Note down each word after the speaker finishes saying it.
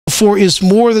for is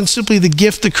more than simply the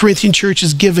gift the Corinthian church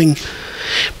is giving,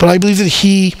 but I believe that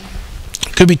he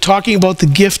could be talking about the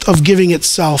gift of giving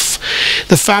itself.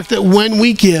 The fact that when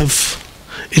we give,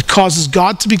 it causes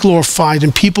God to be glorified,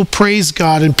 and people praise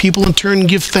God, and people in turn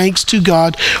give thanks to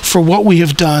God for what we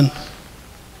have done.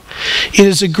 It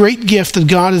is a great gift that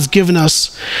God has given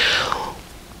us,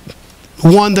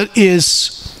 one that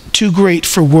is too great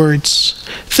for words.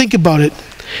 Think about it.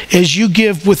 As you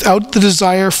give without the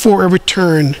desire for a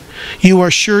return, you are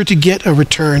sure to get a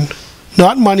return.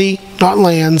 Not money, not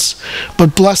lands,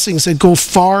 but blessings that go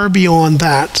far beyond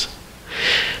that.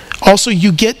 Also,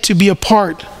 you get to be a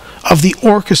part of the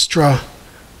orchestra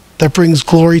that brings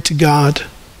glory to God.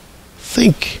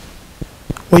 Think,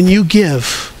 when you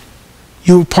give,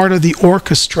 you are part of the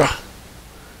orchestra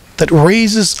that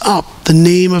raises up the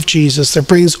name of Jesus, that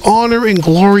brings honor and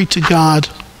glory to God.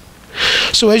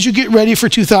 So as you get ready for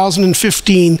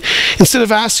 2015, instead of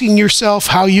asking yourself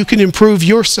how you can improve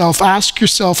yourself, ask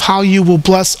yourself how you will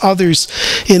bless others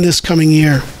in this coming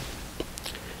year.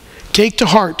 Take to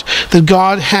heart that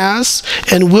God has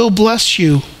and will bless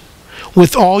you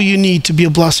with all you need to be a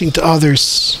blessing to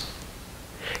others.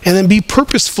 And then be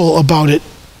purposeful about it.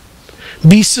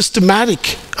 Be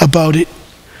systematic about it.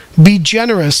 Be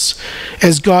generous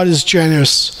as God is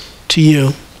generous to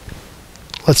you.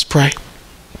 Let's pray.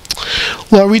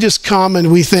 Lord, we just come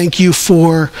and we thank you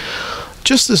for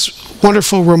just this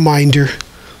wonderful reminder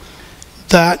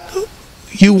that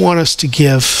you want us to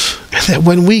give. And that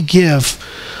when we give,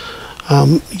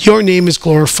 your name is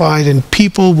glorified and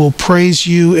people will praise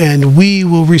you and we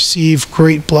will receive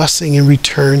great blessing in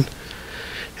return.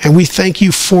 And we thank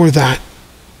you for that.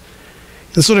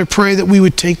 And so I pray that we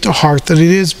would take to heart that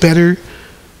it is better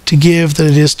to give than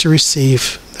it is to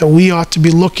receive. That we ought to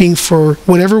be looking for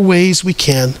whatever ways we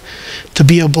can to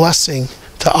be a blessing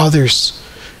to others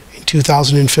in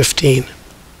 2015.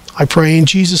 I pray in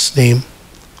Jesus' name.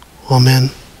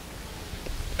 Amen.